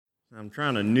I'm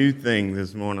trying a new thing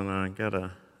this morning. I got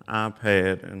an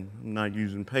iPad and I'm not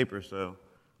using paper, so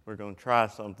we're going to try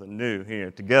something new here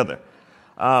together.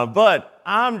 But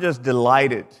I'm just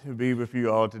delighted to be with you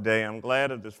all today. I'm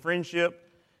glad of this friendship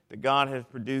that God has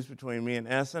produced between me and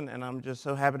Essen, and I'm just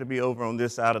so happy to be over on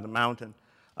this side of the mountain.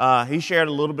 He shared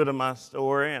a little bit of my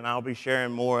story, and I'll be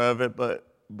sharing more of it, but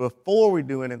before we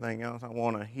do anything else, I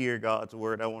want to hear God's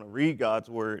word. I want to read God's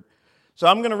word. So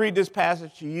I'm going to read this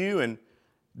passage to you, and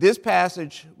this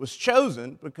passage was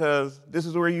chosen because this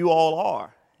is where you all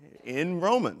are, in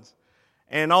Romans.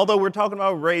 And although we're talking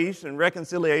about race and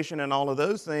reconciliation and all of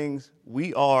those things,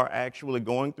 we are actually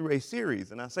going through a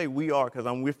series. And I say we are because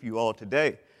I'm with you all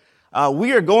today.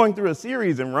 We are going through a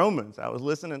series in Romans. I was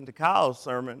listening to Kyle's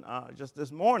sermon just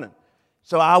this morning,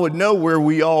 so I would know where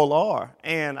we all are.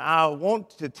 And I want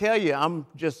to tell you, I'm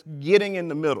just getting in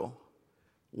the middle.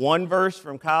 One verse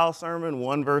from Kyle's sermon,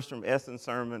 one verse from Essen's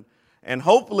sermon. And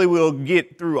hopefully we'll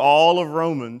get through all of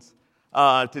Romans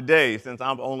today, since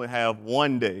I only have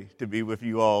one day to be with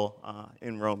you all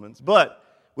in Romans.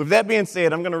 But with that being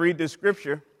said, I'm going to read this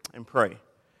scripture and pray.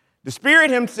 The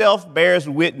Spirit himself bears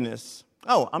witness.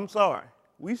 Oh, I'm sorry.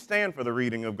 We stand for the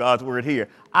reading of God's word here.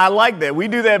 I like that. We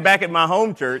do that back at my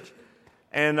home church.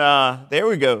 And there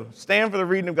we go. Stand for the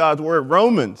reading of God's word.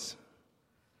 Romans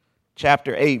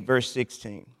chapter 8, verse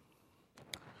 16.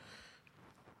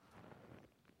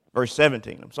 Verse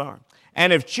 17, I'm sorry.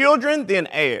 And if children, then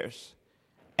heirs,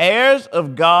 heirs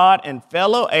of God and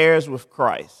fellow heirs with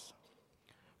Christ,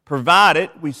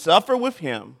 provided we suffer with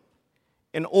him,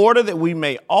 in order that we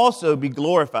may also be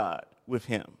glorified with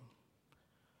him.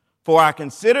 For I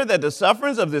consider that the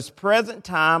sufferings of this present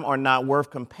time are not worth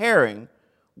comparing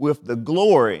with the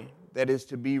glory that is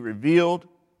to be revealed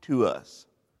to us.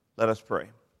 Let us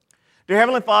pray. Dear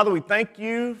Heavenly Father, we thank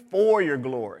you for your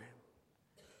glory.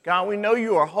 God, we know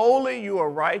you are holy, you are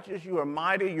righteous, you are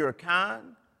mighty, you are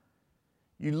kind.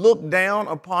 You look down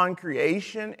upon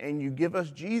creation and you give us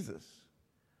Jesus,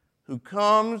 who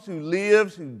comes, who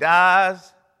lives, who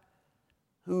dies,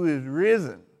 who is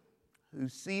risen,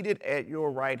 who's seated at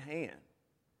your right hand.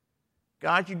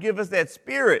 God, you give us that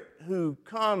Spirit who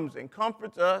comes and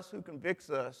comforts us, who convicts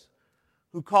us,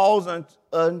 who calls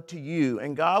unto you.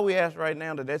 And God, we ask right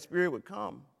now that that Spirit would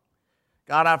come.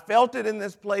 God, I felt it in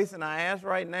this place, and I ask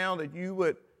right now that you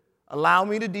would allow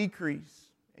me to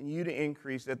decrease and you to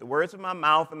increase, that the words of my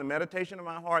mouth and the meditation of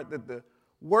my heart, that the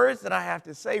words that I have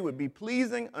to say would be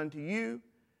pleasing unto you,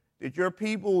 that your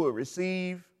people will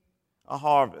receive a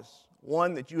harvest,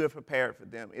 one that you have prepared for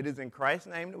them. It is in Christ's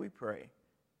name that we pray.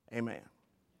 Amen.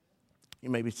 You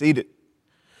may be seated.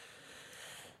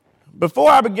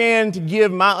 Before I begin to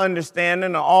give my understanding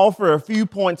and offer a few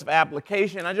points of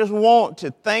application, I just want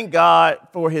to thank God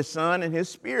for his Son and his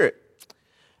Spirit.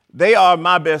 They are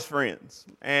my best friends,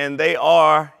 and they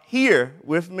are here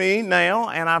with me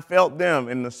now, and I felt them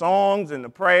in the songs, in the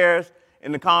prayers,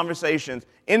 in the conversations,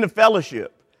 in the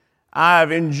fellowship.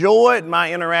 I've enjoyed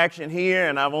my interaction here,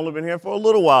 and I've only been here for a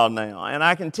little while now, and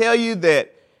I can tell you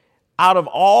that out of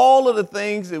all of the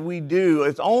things that we do,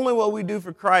 it's only what we do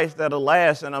for Christ that'll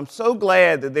last. And I'm so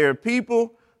glad that there are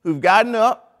people who've gotten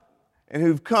up and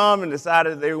who've come and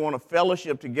decided they want to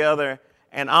fellowship together,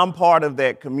 and I'm part of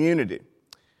that community.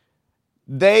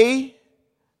 They,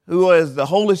 who is the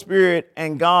Holy Spirit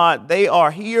and God, they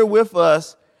are here with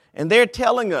us, and they're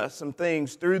telling us some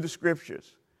things through the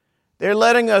Scriptures. They're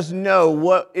letting us know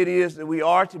what it is that we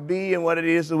are to be and what it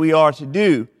is that we are to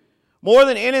do. More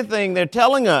than anything, they're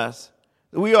telling us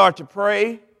that we are to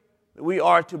pray, that we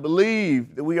are to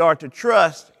believe, that we are to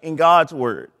trust in God's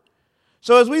word.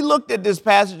 So as we looked at this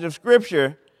passage of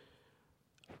Scripture,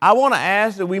 I want to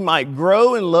ask that we might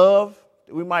grow in love,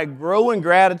 that we might grow in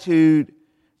gratitude,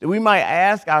 that we might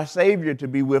ask our Savior to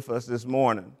be with us this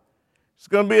morning. It's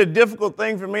going to be a difficult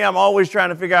thing for me. I'm always trying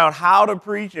to figure out how to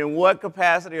preach in what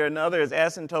capacity or another. As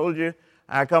Essen told you,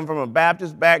 I come from a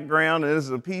Baptist background, and this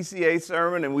is a PCA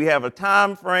sermon, and we have a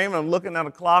time frame. I'm looking at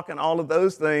a clock and all of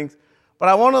those things. But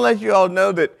I want to let you all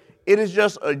know that it is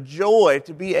just a joy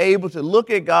to be able to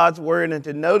look at God's word and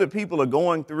to know that people are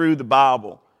going through the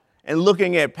Bible and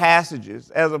looking at passages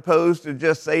as opposed to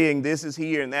just saying this is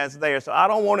here and that's there. So I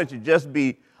don't want it to just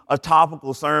be a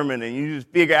topical sermon and you just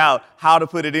figure out how to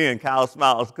put it in. Kyle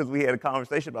smiles because we had a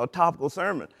conversation about a topical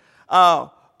sermon.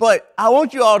 But I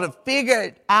want you all to figure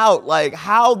it out, like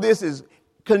how this is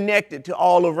connected to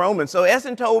all of Romans. So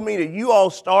Essen told me that you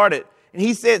all started, and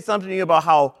he said something to you about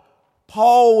how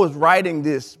Paul was writing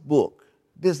this book,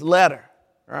 this letter,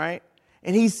 right?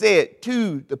 And he said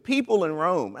to the people in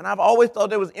Rome, and I've always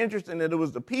thought that was interesting that it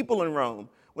was the people in Rome,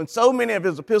 when so many of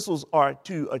his epistles are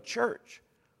to a church.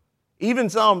 even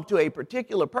some to a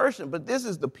particular person, but this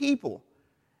is the people.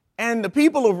 And the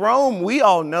people of Rome, we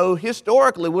all know,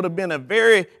 historically would have been a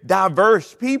very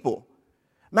diverse people.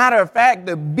 Matter of fact,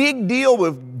 the big deal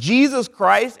with Jesus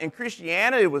Christ and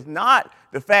Christianity was not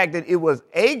the fact that it was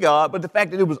a God, but the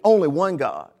fact that it was only one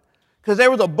God. Because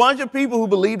there was a bunch of people who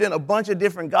believed in a bunch of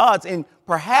different gods. And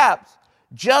perhaps,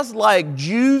 just like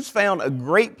Jews found a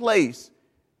great place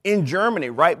in Germany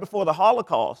right before the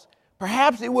Holocaust,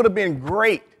 perhaps it would have been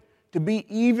great to be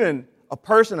even a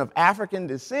person of African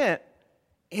descent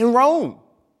in Rome.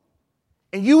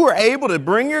 And you were able to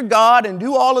bring your God and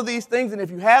do all of these things. And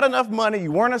if you had enough money,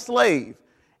 you weren't a slave.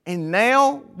 And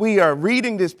now we are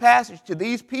reading this passage to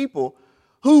these people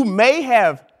who may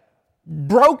have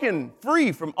broken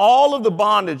free from all of the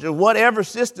bondage of whatever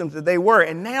systems that they were.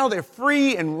 And now they're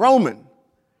free and Roman.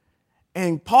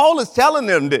 And Paul is telling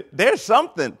them that there's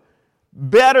something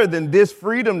better than this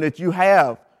freedom that you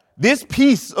have. This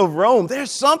peace of Rome,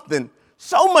 there's something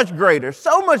so much greater,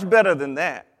 so much better than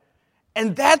that.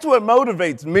 And that's what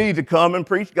motivates me to come and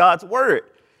preach God's word.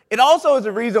 It also is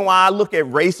the reason why I look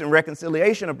at race and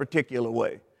reconciliation a particular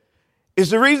way.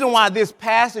 It's the reason why this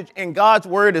passage in God's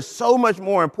word is so much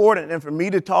more important than for me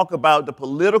to talk about the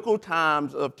political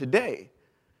times of today.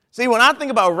 See, when I think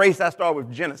about race, I start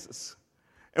with Genesis.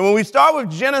 And when we start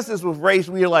with Genesis with race,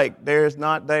 we're like, there's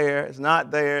not there, it's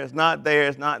not there, it's not there,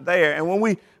 it's not there. And when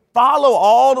we follow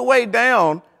all the way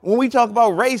down, when we talk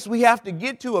about race, we have to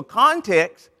get to a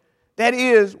context that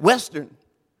is Western,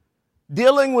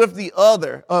 dealing with the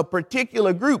other, a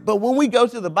particular group. But when we go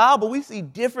to the Bible, we see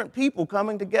different people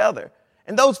coming together.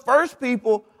 And those first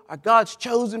people are God's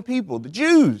chosen people, the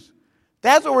Jews.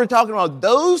 That's what we're talking about,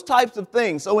 those types of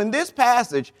things. So in this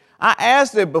passage, I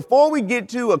asked that before we get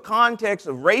to a context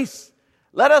of race,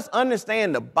 let us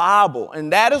understand the Bible.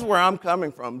 And that is where I'm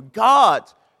coming from,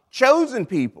 God's chosen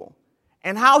people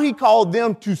and how he called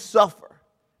them to suffer.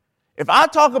 If I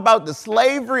talk about the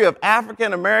slavery of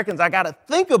African Americans, I got to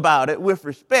think about it with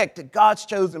respect to God's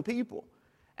chosen people.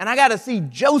 And I got to see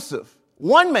Joseph,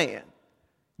 one man,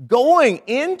 going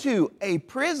into a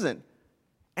prison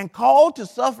and called to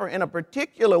suffer in a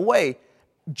particular way,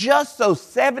 just so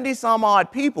 70 some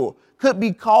odd people could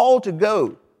be called to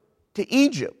go to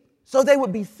Egypt so they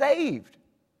would be saved.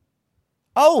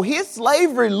 Oh, his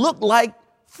slavery looked like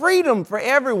freedom for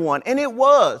everyone, and it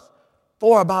was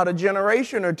for about a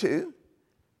generation or two.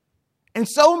 And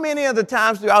so many of the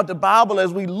times throughout the Bible,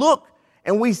 as we look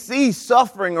and we see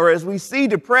suffering or as we see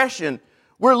depression,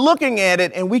 we're looking at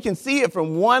it and we can see it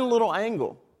from one little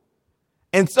angle.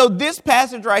 And so this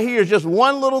passage right here is just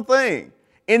one little thing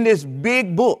in this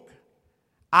big book.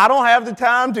 I don't have the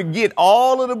time to get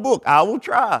all of the book. I will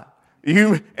try.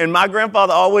 And my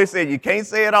grandfather always said, you can't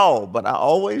say it all, but I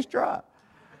always try.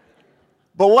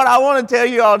 But what I want to tell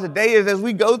you all today is as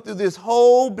we go through this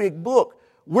whole big book,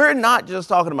 we're not just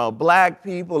talking about black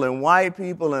people and white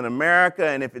people in America.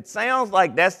 And if it sounds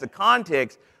like that's the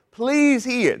context, please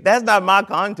hear, that's not my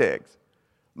context.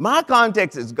 My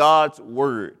context is God's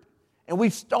word. And we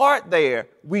start there,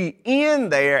 we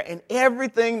end there, and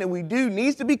everything that we do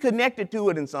needs to be connected to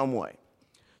it in some way.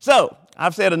 So,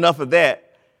 I've said enough of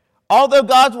that. Although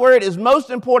God's word is most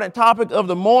important topic of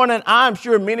the morning, I'm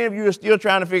sure many of you are still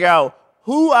trying to figure out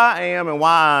who I am and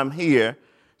why I'm here.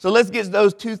 So let's get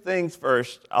those two things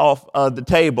first off the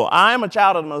table. I am a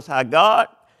child of the Most High God,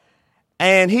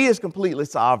 and he is completely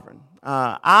sovereign.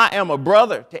 I am a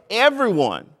brother to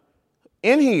everyone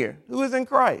in here who is in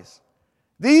Christ.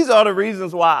 These are the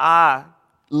reasons why I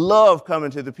love coming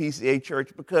to the PCA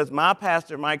Church, because my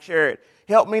pastor, Mike Sherritt,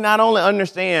 helped me not only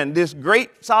understand this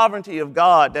great sovereignty of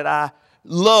God that I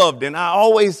loved, and I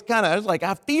always I was like,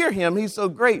 I fear him, he's so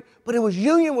great, but it was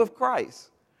union with Christ.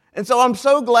 And so I'm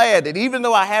so glad that even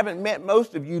though I haven't met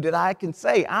most of you, that I can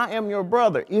say, I am your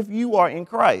brother if you are in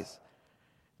Christ.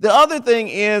 The other thing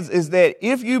is that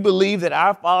if you believe that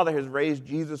our Father has raised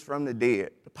Jesus from the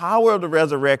dead, the power of the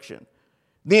resurrection,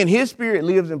 then his spirit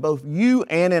lives in both you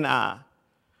and in I.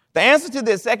 The answer to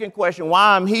this second question,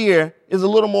 why I'm here, is a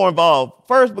little more involved.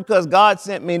 First, because God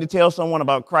sent me to tell someone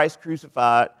about Christ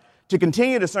crucified, to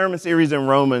continue the sermon series in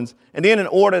Romans, and then in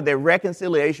order that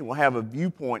reconciliation will have a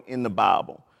viewpoint in the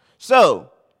Bible. So,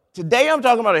 today I'm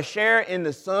talking about a share in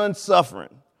the Son's suffering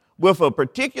with a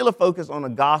particular focus on the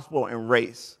gospel and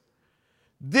race.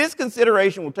 This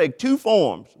consideration will take two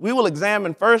forms. We will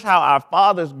examine first how our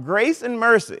Father's grace and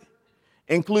mercy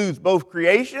includes both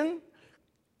creation,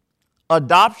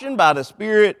 adoption by the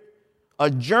Spirit, a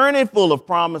journey full of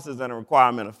promises and a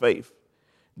requirement of faith.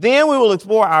 Then we will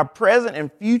explore our present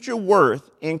and future worth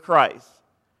in Christ.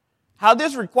 How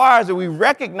this requires that we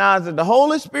recognize that the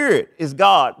Holy Spirit is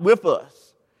God with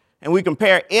us, and we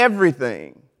compare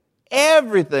everything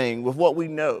with what we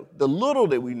know, the little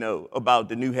that we know about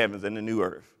the new heavens and the new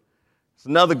earth. It's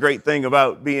another great thing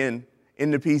about being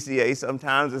in the PCA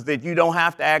sometimes is that you don't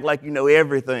have to act like you know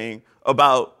everything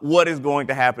about what is going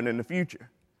to happen in the future.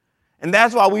 And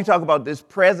that's why we talk about this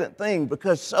present thing,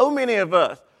 because so many of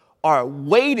us are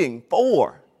waiting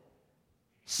for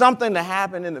something to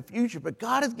happen in the future, but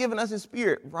God has given us his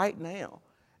Spirit right now.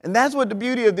 And that's what the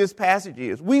beauty of this passage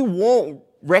is. We want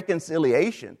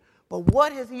reconciliation, but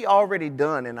what has he already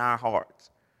done in our hearts?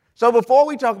 So before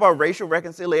we talk about racial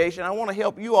reconciliation, I want to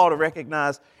help you all to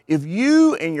recognize if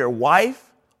you and your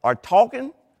wife are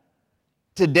talking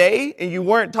today and you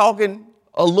weren't talking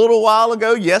a little while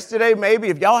ago, yesterday maybe,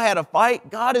 if y'all had a fight,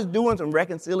 God is doing some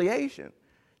reconciliation.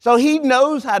 So he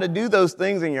knows how to do those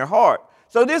things in your heart.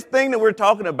 So this thing that we're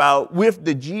talking about with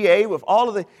the GA, with all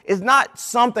of it, is not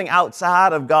something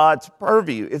outside of God's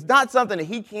purview. It's not something that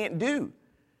he can't do.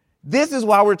 This is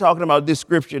why we're talking about this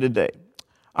scripture today.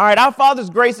 All right, our Father's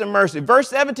grace and mercy. Verse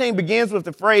 17 begins with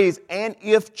the phrase, and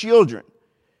if children.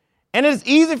 And it's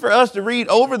easy for us to read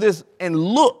over this and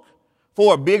look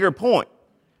for a bigger point.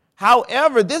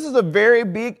 However, this is a very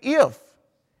big if.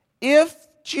 If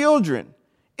children.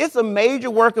 It's a major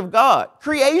work of God.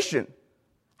 Creation.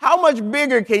 How much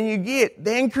bigger can you get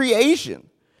than creation?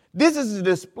 This is a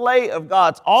display of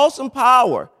God's awesome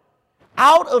power.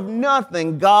 Out of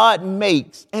nothing, God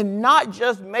makes, and not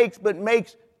just makes, but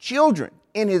makes children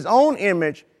in his own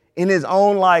image, in his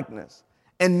own likeness.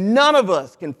 And none of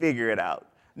us can figure it out.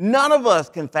 None of us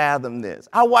can fathom this.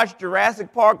 I watched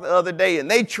Jurassic Park the other day, and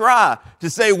they try to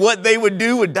say what they would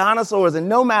do with dinosaurs, and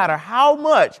no matter how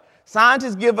much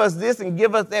scientists give us this and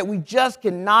give us that, we just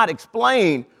cannot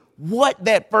explain what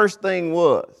that first thing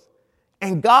was.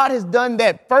 And God has done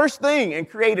that first thing and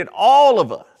created all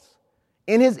of us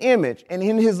in his image and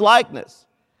in his likeness.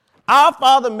 Our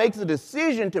Father makes a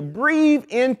decision to breathe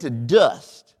into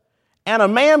dust, and a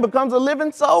man becomes a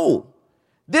living soul.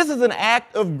 This is an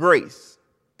act of grace.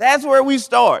 That's where we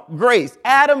start. Grace.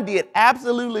 Adam did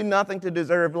absolutely nothing to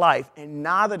deserve life, and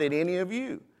neither did any of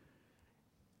you.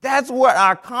 That's what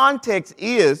our context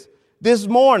is this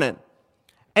morning.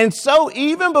 And so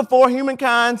even before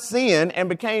humankind sinned and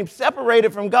became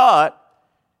separated from God,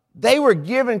 they were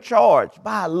given charge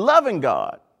by a loving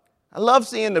God. I love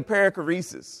seeing the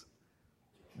perichoresis,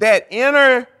 that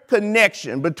inner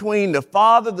connection between the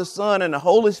Father, the Son, and the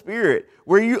Holy Spirit,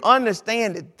 where you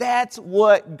understand that that's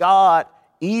what God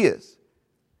is.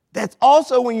 That's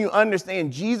also when you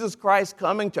understand Jesus Christ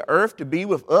coming to earth to be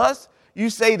with us, you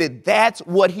say that that's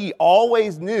what he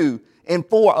always knew, and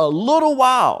for a little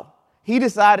while, he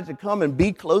decided to come and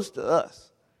be close to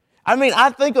us. I mean, I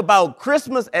think about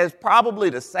Christmas as probably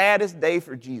the saddest day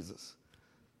for Jesus.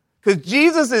 Because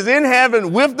Jesus is in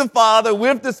heaven with the Father,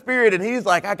 with the Spirit, and he's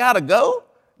like, I got to go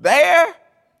there,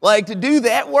 like to do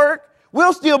that work.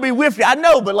 We'll still be with you. I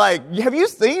know, but like, have you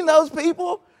seen those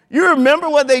people? You remember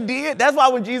what they did? That's why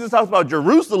when Jesus talks about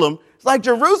Jerusalem, it's like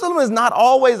Jerusalem is not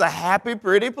always a happy,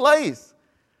 pretty place.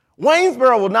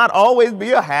 Waynesboro will not always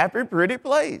be a happy, pretty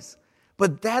place.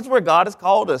 But that's where God has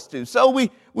called us to. So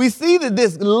we see that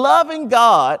this loving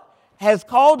God has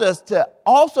called us to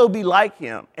also be like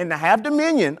him and to have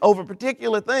dominion over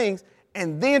particular things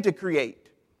and then to create.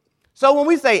 So when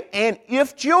we say, and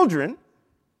if children,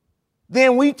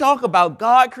 then we talk about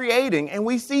God creating and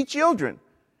we see children.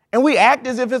 And we act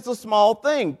as if it's a small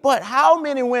thing. But how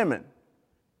many women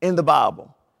in the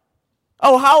Bible?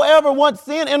 Oh, however, once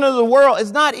sin enters the world,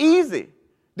 it's not easy.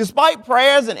 Despite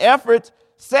prayers and efforts,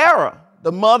 Sarah,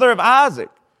 the mother of Isaac,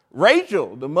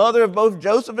 Rachel, the mother of both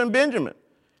Joseph and Benjamin,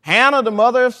 Hannah, the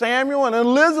mother of Samuel, and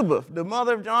Elizabeth, the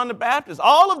mother of John the Baptist,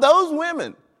 all of those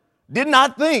women did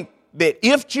not think that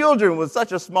if children was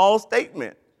such a small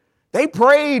statement. They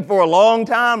prayed for a long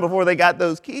time before they got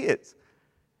those kids.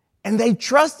 And they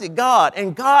trusted God,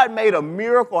 and God made a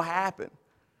miracle happen.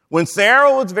 When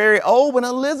Sarah was very old, when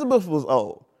Elizabeth was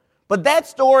old. But that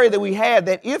story that we had,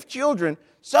 that if children,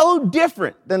 so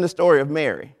different than the story of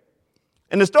Mary.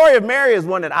 And the story of Mary is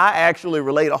one that I actually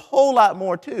relate a whole lot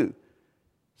more to.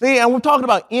 See, and we're talking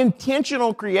about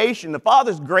intentional creation, the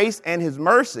Father's grace and his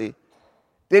mercy,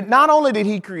 that not only did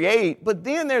he create, but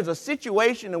then there's a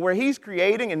situation where he's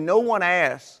creating and no one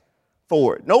asked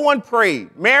for it. No one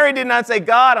prayed. Mary did not say,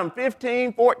 God, I'm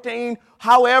 15, 14,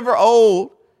 however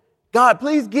old. God,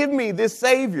 please give me this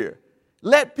Savior.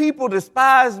 Let people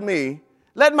despise me.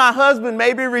 Let my husband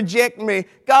maybe reject me.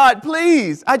 God,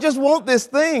 please, I just want this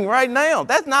thing right now.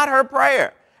 That's not her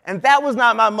prayer. And that was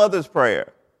not my mother's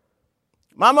prayer.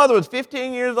 My mother was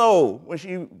 15 years old when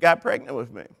she got pregnant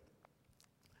with me.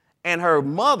 And her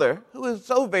mother, who is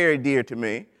so very dear to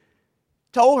me,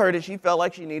 told her that she felt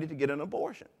like she needed to get an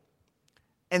abortion.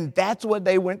 And that's what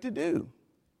they went to do.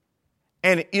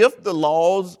 And if the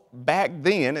laws back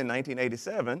then in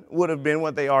 1987 would have been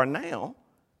what they are now,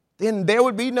 then there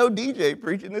would be no DJ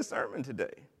preaching this sermon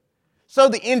today. So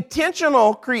the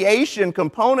intentional creation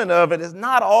component of it is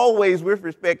not always with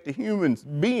respect to human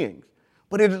beings,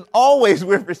 but it is always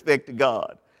with respect to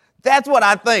God. That's what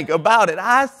I think about it.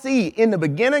 I see in the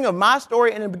beginning of my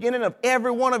story and in the beginning of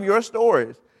every one of your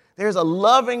stories, there's a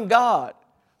loving God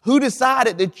who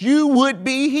decided that you would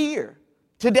be here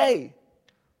today.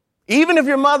 Even if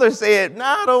your mother said, "No,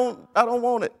 I don't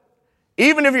want it."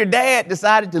 Even if your dad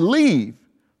decided to leave.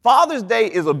 Father's Day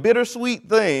is a bittersweet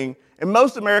thing, and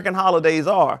most American holidays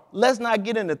are. Let's not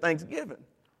get into Thanksgiving.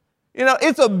 You know,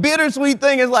 it's a bittersweet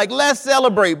thing. It's like, let's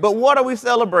celebrate. But what are we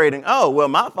celebrating? Oh, well,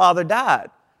 my father died.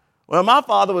 Well, my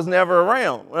father was never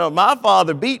around. Well, my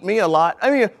father beat me a lot. I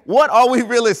mean, what are we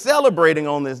really celebrating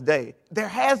on this day? There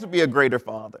has to be a greater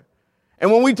father.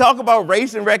 And when we talk about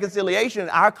race and reconciliation,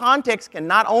 our context can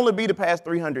not only be the past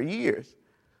 300 years.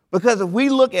 Because if we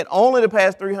look at only the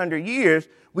past 300 years,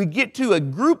 we get to a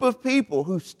group of people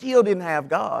who still didn't have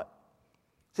God.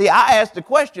 See, I asked the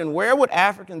question, where would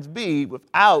Africans be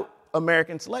without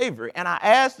American slavery? And I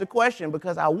asked the question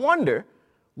because I wonder,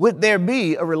 would there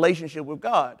be a relationship with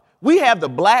God? We have the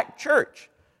black church.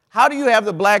 How do you have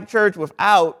the black church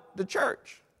without the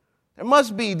church? There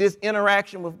must be this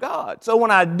interaction with God. So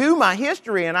when I do my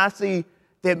history and I see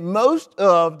that most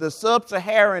of the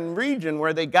sub-Saharan region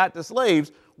where they got the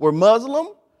slaves were Muslim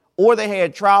or they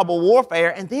had tribal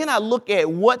warfare, and then I look at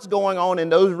what's going on in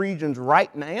those regions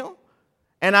right now,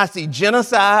 and I see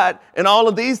genocide and all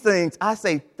of these things, I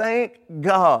say, thank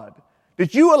God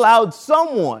that you allowed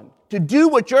someone to do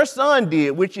what your son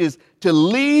did, which is to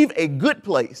leave a good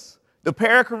place, the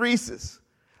perichoresis,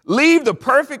 leave the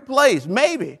perfect place,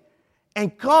 maybe,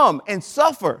 and come and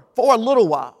suffer for a little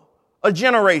while, a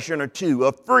generation or two,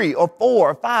 or 3 or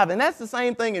 4 or 5. And that's the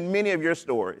same thing in many of your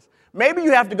stories. Maybe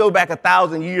you have to go back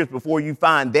 1,000 years before you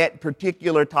find that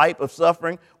particular type of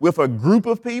suffering with a group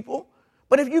of people.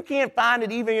 But if you can't find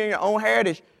it even in your own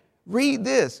heritage, read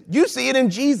this. You see it in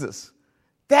Jesus.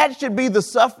 That should be the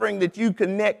suffering that you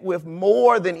connect with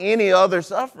more than any other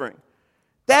suffering.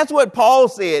 That's what Paul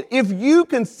said. If you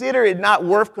consider it not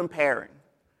worth comparing,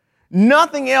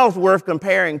 nothing else worth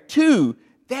comparing to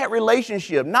that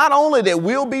relationship, not only that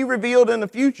will be revealed in the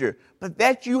future, but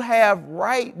that you have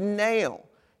right now.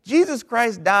 Jesus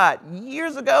Christ died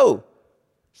years ago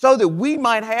so that we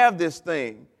might have this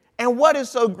thing. And what is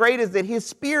so great is that his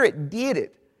Spirit did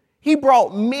it. He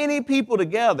brought many people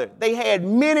together. They had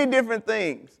many different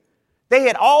things. They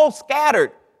had all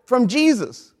scattered from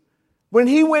Jesus. When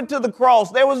he went to the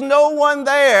cross, there was no one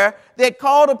there that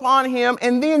called upon him.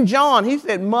 And then John, he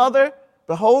said, "Mother,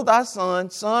 behold thy son,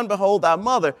 son, behold thy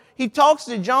mother." He talks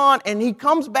to John and he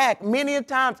comes back many a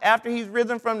times after he's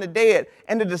risen from the dead,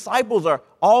 and the disciples are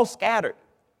all scattered.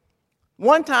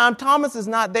 One time, Thomas is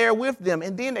not there with them,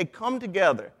 and then they come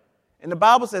together. And the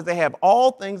Bible says they have all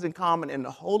things in common, and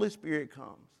the Holy Spirit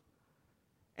comes.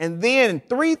 And then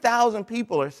 3,000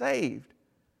 people are saved.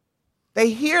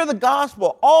 They hear the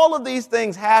gospel. All of these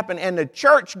things happen, and the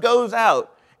church goes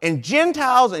out, and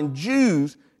Gentiles and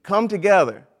Jews come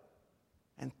together.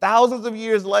 And thousands of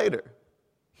years later,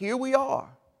 here we are,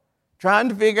 trying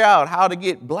to figure out how to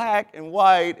get black and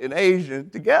white and Asian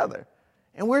together.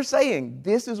 And we're saying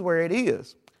this is where it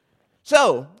is.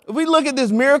 So, if we look at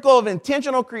this miracle of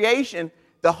intentional creation,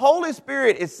 the Holy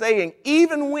Spirit is saying,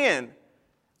 even when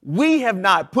we have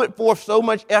not put forth so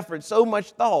much effort, so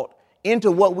much thought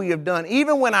into what we have done,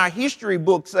 even when our history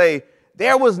books say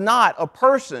there was not a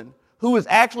person who was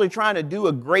actually trying to do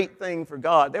a great thing for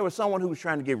God, there was someone who was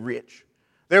trying to get rich.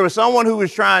 There was someone who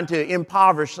was trying to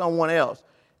impoverish someone else.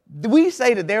 We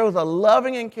say that there was a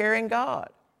loving and caring God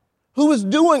who was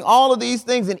doing all of these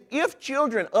things. And if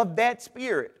children of that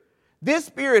Spirit, this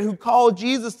Spirit who called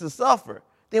Jesus to suffer,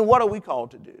 then what are we called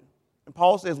to do? And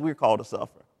Paul says we're called to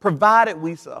suffer, provided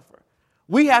we suffer.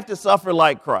 We have to suffer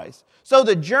like Christ. So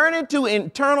the journey to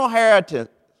eternal inheritance,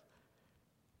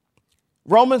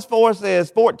 Romans 4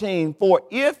 says, 14, "For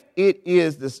if it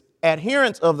is the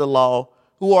adherents of the law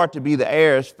who are to be the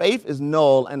heirs, faith is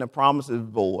null and the promise is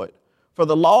void. For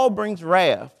the law brings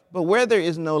wrath, but where there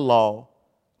is no law,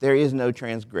 there is no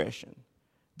transgression.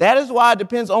 That is why it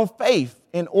depends on faith,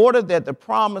 in order that the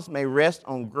promise may rest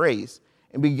on grace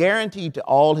and be guaranteed to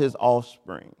all his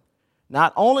offspring,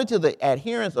 not only to the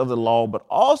adherents of the law, but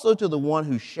also to the one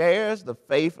who shares the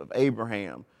faith of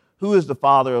Abraham, who is the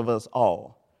father of us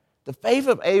all." The faith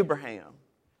of Abraham,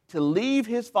 to leave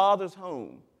his father's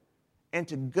home and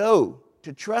to go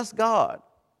to trust God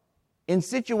in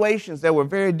situations that were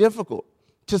very difficult,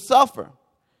 to suffer.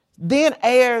 Then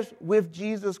heirs with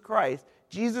Jesus Christ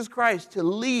to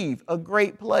leave a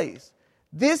great place.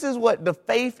 This is what the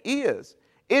faith is.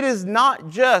 It is not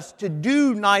just to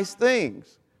do nice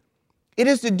things. It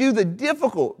is to do the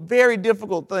difficult, very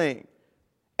difficult thing.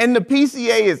 And the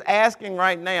PCA is asking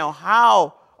right now,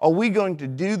 how are we going to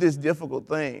do this difficult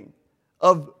thing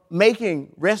of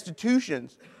making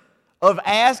restitutions, of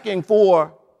asking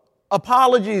for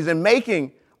apologies and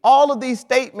making all of these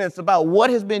statements about what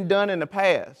has been done in the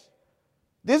past?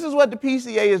 This is what the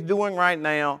PCA is doing right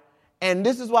now, and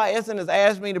this is why Essen has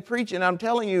asked me to preach, and I'm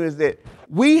telling you is that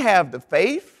we have the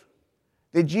faith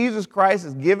that Jesus Christ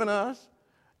has given us,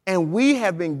 and we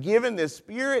have been given this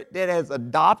Spirit that has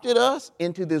adopted us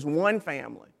into this one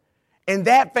family. And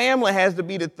that family has to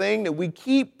be the thing that we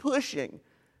keep pushing.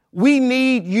 We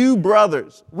need you,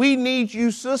 brothers. We need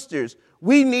you, sisters.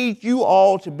 We need you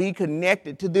all to be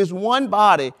connected to this one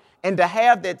body and to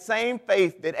have that same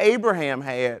faith that Abraham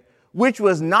had, which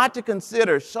was not to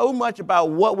consider so much about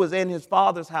what was in his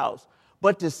father's house,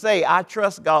 but to say, I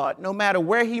trust God, no matter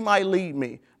where he might lead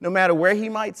me, no matter where he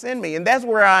might send me. And that's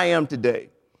where I am today.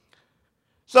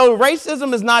 So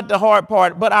racism is not the hard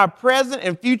part, but our present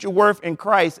and future worth in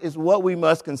Christ is what we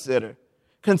must consider.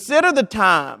 Consider the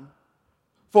time.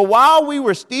 For while we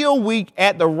were still weak,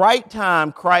 at the right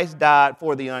time, Christ died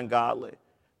for the ungodly.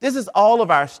 This is all of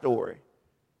our story.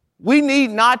 We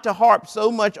need not to harp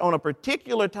so much on a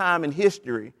particular time in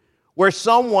history where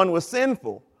someone was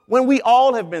sinful, when we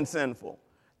all have been sinful.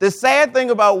 The sad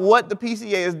thing about what the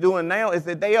PCA is doing now is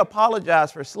that they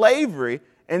apologize for slavery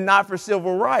and not for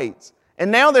civil rights. And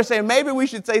now they're saying maybe we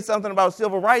should say something about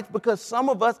civil rights because some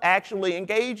of us actually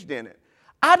engaged in it.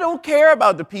 I don't care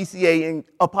about the PCA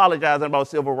apologizing about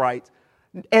civil rights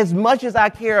as much as I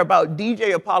care about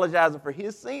DJ apologizing for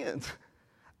his sins.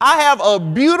 I have a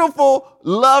beautiful,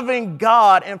 loving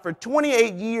God, and for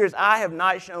 28 years, I have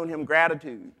not shown him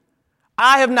gratitude.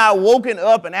 I have not woken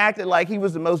up and acted like he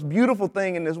was the most beautiful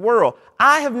thing in this world.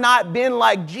 I have not been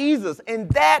like Jesus, and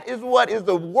that is what is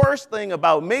the worst thing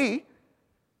about me.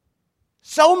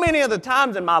 So many of the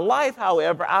times in my life,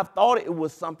 however, I've thought it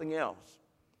was something else.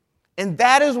 And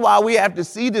that is why we have to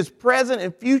see this present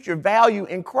and future value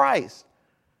in Christ.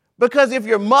 Because if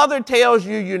your mother tells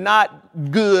you you're not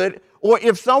good, or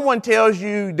if someone tells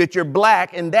you that you're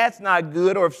black and that's not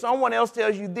good, or if someone else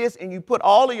tells you this and you put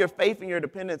all of your faith and your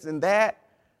dependence in that,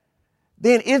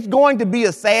 then it's going to be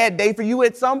a sad day for you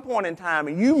at some point in time.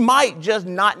 And you might just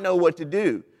not know what to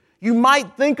do. You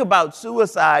might think about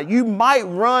suicide. You might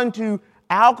run to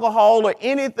alcohol or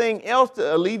anything else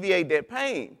to alleviate that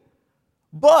pain.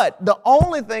 But the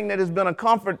only thing that has been a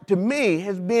comfort to me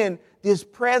has been this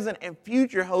present and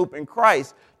future hope in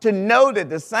Christ, to know that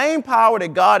the same power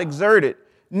that God exerted,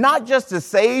 not just to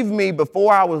save me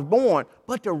before I was born,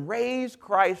 but to raise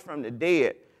Christ from the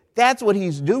dead. That's what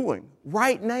he's doing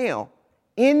right now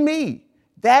in me.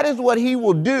 That is what he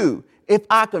will do if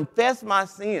I confess my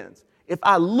sins, if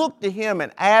I look to him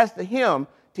and ask to him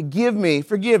to give me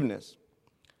forgiveness.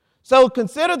 So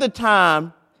consider the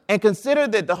time and consider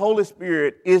that the Holy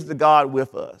Spirit is the God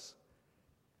with us.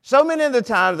 So many of the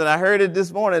times, and I heard it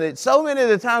this morning, that so many of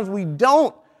the times we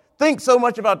don't think so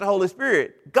much about the Holy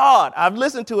Spirit. God, I've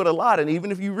listened to it a lot, and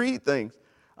even if you read things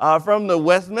from the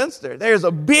Westminster, there's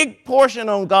a big portion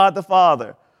on God the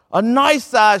Father, a nice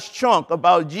sized chunk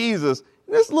about Jesus,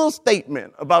 and this little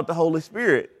statement about the Holy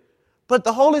Spirit. But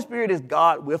the Holy Spirit is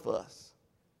God with us.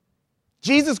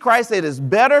 Jesus Christ said, it's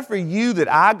better for you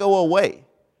that I go away,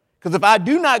 because if I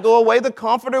do not go away, the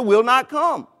Comforter will not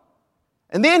come.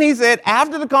 And then he said,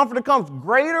 after the Comforter comes,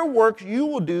 greater works you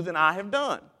will do than I have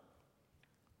done.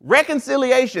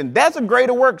 Reconciliation, that's a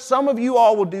greater work some of you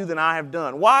all will do than I have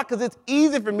done. Why? Because it's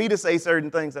easy for me to say certain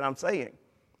things that I'm saying.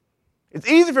 It's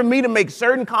easy for me to make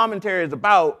certain commentaries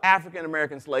about African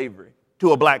American slavery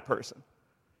to a black person.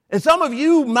 And some of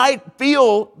you might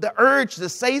feel the urge to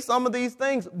say some of these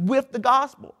things with the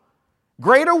gospel.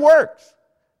 Greater works.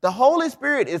 The Holy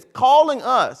Spirit is calling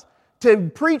us to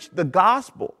preach the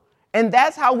gospel. And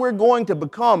that's how we're going to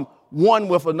become one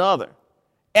with another.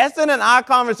 Essen and our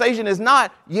conversation is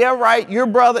not, yeah, right, your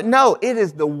brother. No, it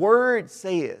is the word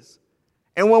says.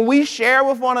 And when we share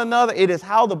with one another, it is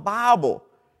how the Bible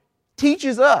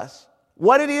teaches us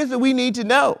what it is that we need to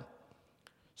know.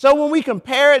 So when we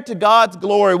compare it to God's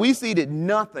glory, we see that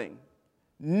nothing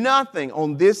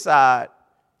on this side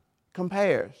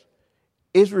compares.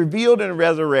 It's revealed in the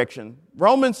resurrection.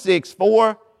 Romans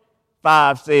 6:4-5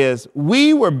 says,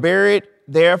 we were buried,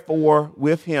 therefore,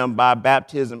 with him by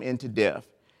baptism into death,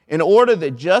 in order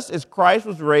that just as Christ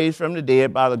was raised from the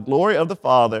dead by the glory of the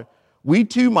Father, we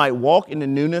too might walk in the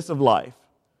newness of life.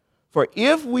 For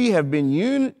if we have been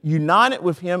united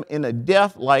with him in a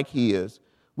death like his,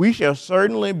 we shall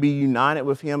certainly be united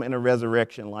with him in a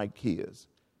resurrection like his.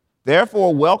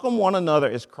 Therefore, welcome one another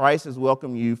as Christ has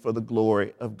welcomed you for the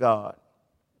glory of God.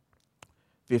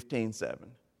 15:7.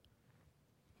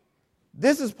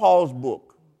 This is Paul's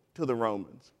book to the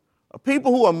Romans, a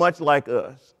people who are much like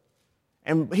us.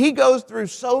 And he goes through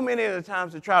so many of the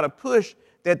times to try to push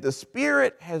that the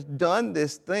Spirit has done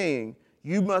this thing,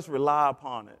 you must rely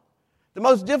upon it. The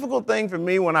most difficult thing for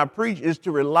me when I preach is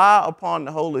to rely upon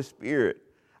the Holy Spirit.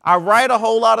 I write a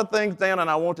whole lot of things down and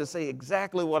I want to say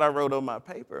exactly what I wrote on my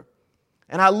paper.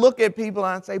 And I look at people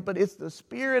and I say, but it's the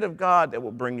Spirit of God that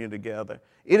will bring you together.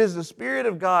 It is the Spirit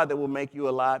of God that will make you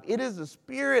alive. It is the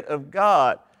Spirit of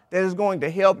God that is going to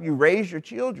help you raise your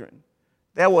children,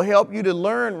 that will help you to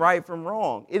learn right from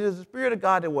wrong. It is the Spirit of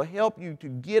God that will help you to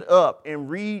get up and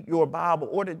read your Bible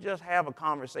or to just have a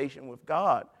conversation with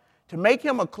God, to make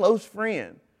him a close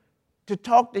friend, to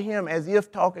talk to him as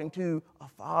if talking to a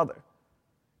father.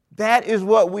 That is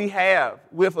what we have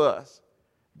with us.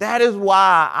 That is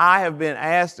why I have been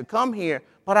asked to come here.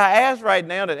 But I ask right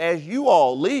now that as you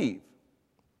all leave,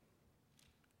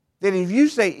 that if you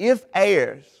say, if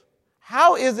heirs,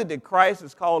 how is it that Christ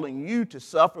is calling you to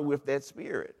suffer with that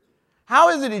Spirit? How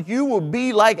is it that you will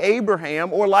be like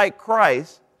Abraham or like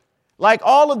Christ, like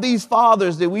all of these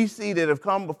fathers that we see that have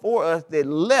come before us that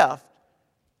left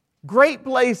great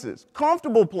places,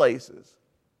 comfortable places,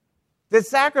 that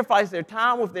sacrificed their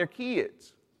time with their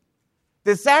kids,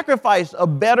 that sacrificed a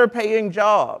better paying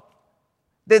job,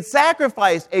 that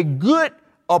sacrificed a good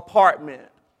apartment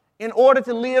in order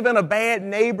to live in a bad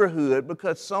neighborhood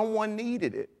because someone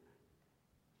needed it.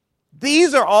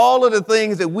 These are all of the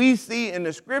things that we see in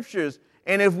the scriptures.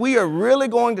 And if we are really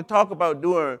going to talk about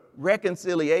doing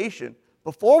reconciliation,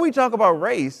 before we talk about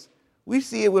race, we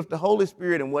see it with the Holy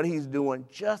Spirit and what he's doing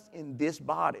just in this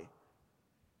body.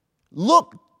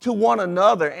 Look to one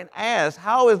another and ask,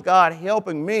 how is God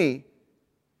helping me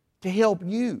to help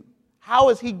you? How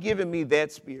is he giving me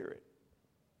that Spirit?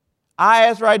 I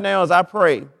ask right now as I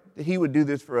pray that he would do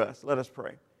this for us. Let us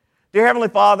pray. Dear Heavenly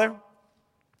Father,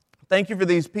 thank you for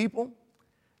these people.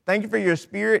 Thank you for your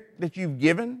Spirit that you've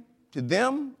given to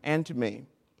them and to me.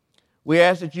 We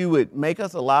ask that you would make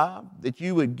us alive, that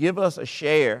you would give us a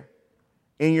share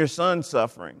in your Son's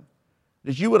suffering,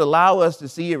 that you would allow us to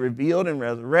see it revealed in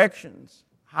resurrections,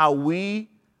 how we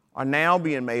are now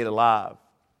being made alive.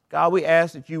 God, we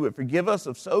ask that you would forgive us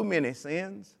of so many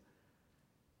sins.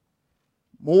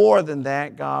 More than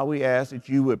that, God, we ask that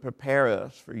you would prepare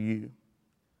us for you.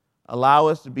 Allow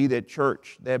us to be that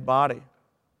church, that body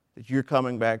that you're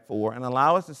coming back for, and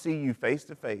allow us to see you face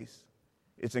to face.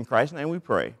 It's in Christ's name we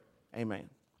pray. Amen.